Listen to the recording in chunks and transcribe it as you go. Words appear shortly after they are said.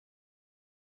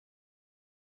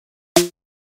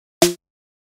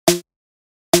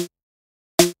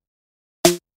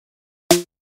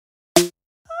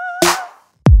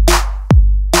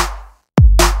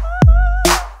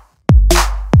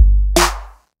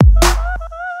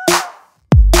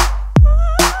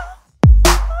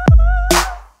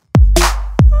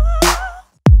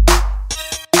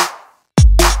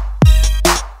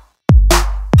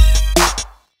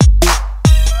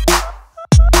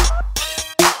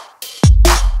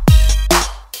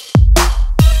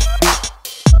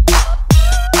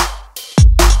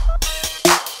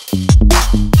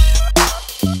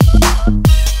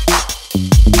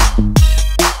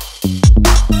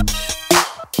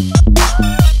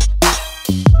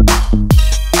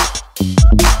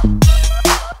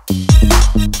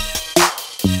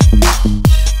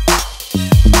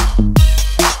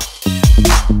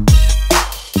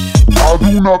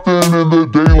nothing in the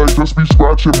daylight, just be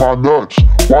scratching my nuts.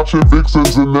 Watching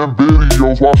Vixens in them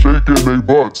videos while shaking they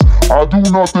butts. I do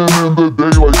nothing in the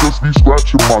daylight, just be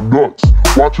scratching my nuts.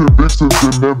 Watching Vixens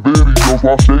in them videos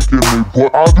while shaking they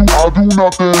butt. I do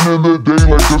nothing in the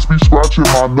daylight, just be scratching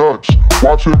my nuts.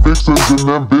 Watching Vixens in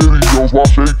them videos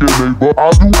while shaking they butt.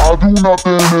 I do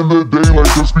nothing in the daylight,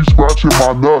 just be scratching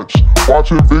my nuts.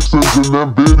 Watching Vixens in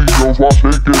them videos while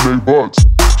shaking they butts.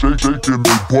 Shaking they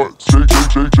butts, shaking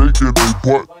they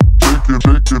butt, shaking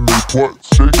they butts,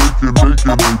 shaking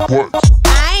they butts.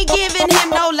 I ain't giving him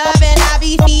no love and I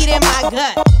be feeding my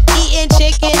gut. Eating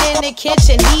chicken in the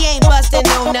kitchen, he ain't busting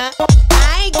no nut.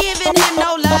 I ain't giving him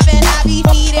no love and I be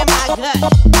feeding my gut.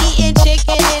 Eating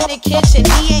chicken in the kitchen,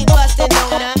 he ain't busting no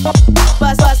nut.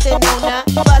 Busting no nut,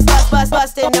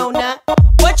 busting no nut.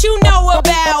 What you know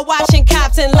about watching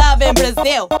cops and love in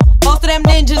Brazil? Most of them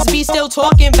ninjas be still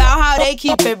talking about how they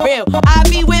keep it real. I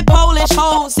be with Polish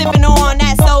hoes sipping on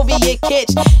that Soviet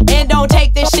kitsch. And don't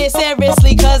take this shit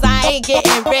seriously cause I ain't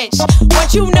getting rich.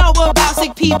 What you know about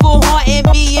sick people haunting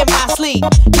me in my sleep?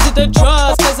 Is it the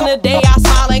drugs? Cause in the day I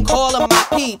smile and call them my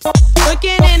peeps.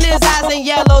 Looking in his eyes and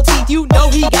yellow teeth, you know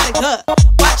he got it good.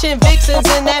 Watching Vixens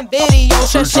in that video,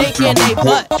 just shaking they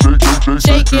butt.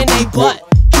 Shaking they butt.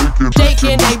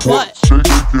 Shaking they butt.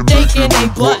 Shaking they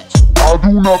butt. I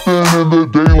do nothing in the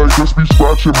daylight, just be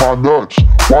scratching my nuts.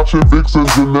 Watching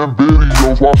Vixens in them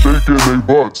videos while shaking they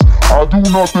butts. I do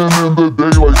nothing in the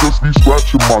daylight, just be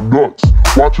scratching my nuts.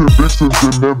 Watching Vixens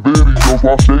in them videos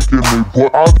while shaking they butt.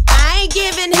 I ain't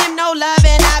giving him no love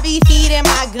and I be feeding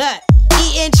my gut.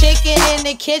 Eating chicken in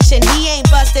the kitchen, he ain't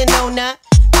busting no nut.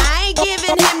 I ain't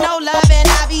giving him no love and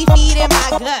I be feeding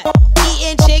my gut.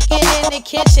 Eating chicken in the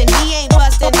kitchen, he ain't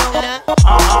busting no nut.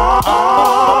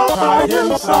 Cry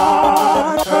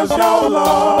inside, cause your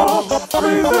love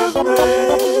freezes me.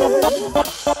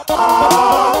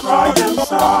 Cry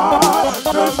inside,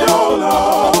 cause your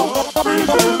love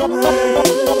freezes me.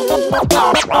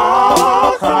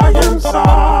 Cry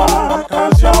inside,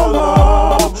 cause your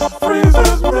love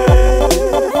freezes me.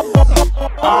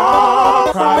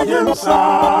 Cry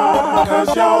inside,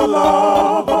 cause your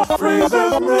love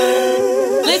freezes me.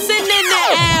 Listening to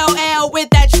LL with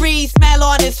that tree smell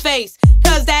on his face.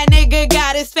 Cause that nigga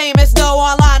got his famous dough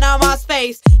online on my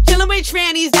space. Chillin' with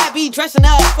trannies that be dressing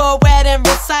up for wedding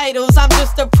recitals. I'm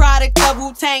just a product of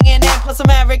Wu-Tang and plus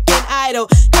American Idol.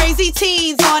 Crazy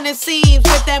teens on the scenes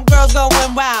with them girls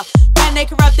going wild. When they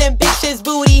corrupt them bitches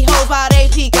booty hoes while they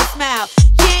peek and smile.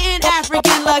 Getting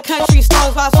African love country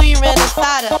songs while swearing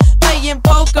asada. Playing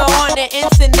poker on the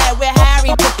internet with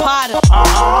Harry Potter.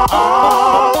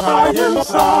 Cry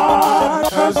inside,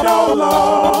 cause your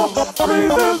love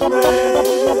freezes me.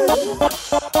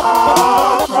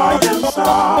 Cry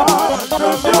inside,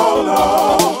 cause your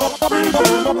love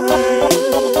freezes me.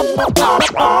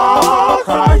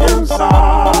 Cry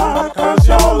inside, cause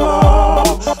your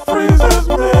love freezes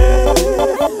me.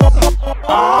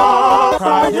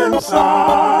 Cry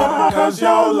inside, cause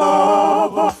your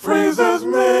love freezes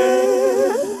me.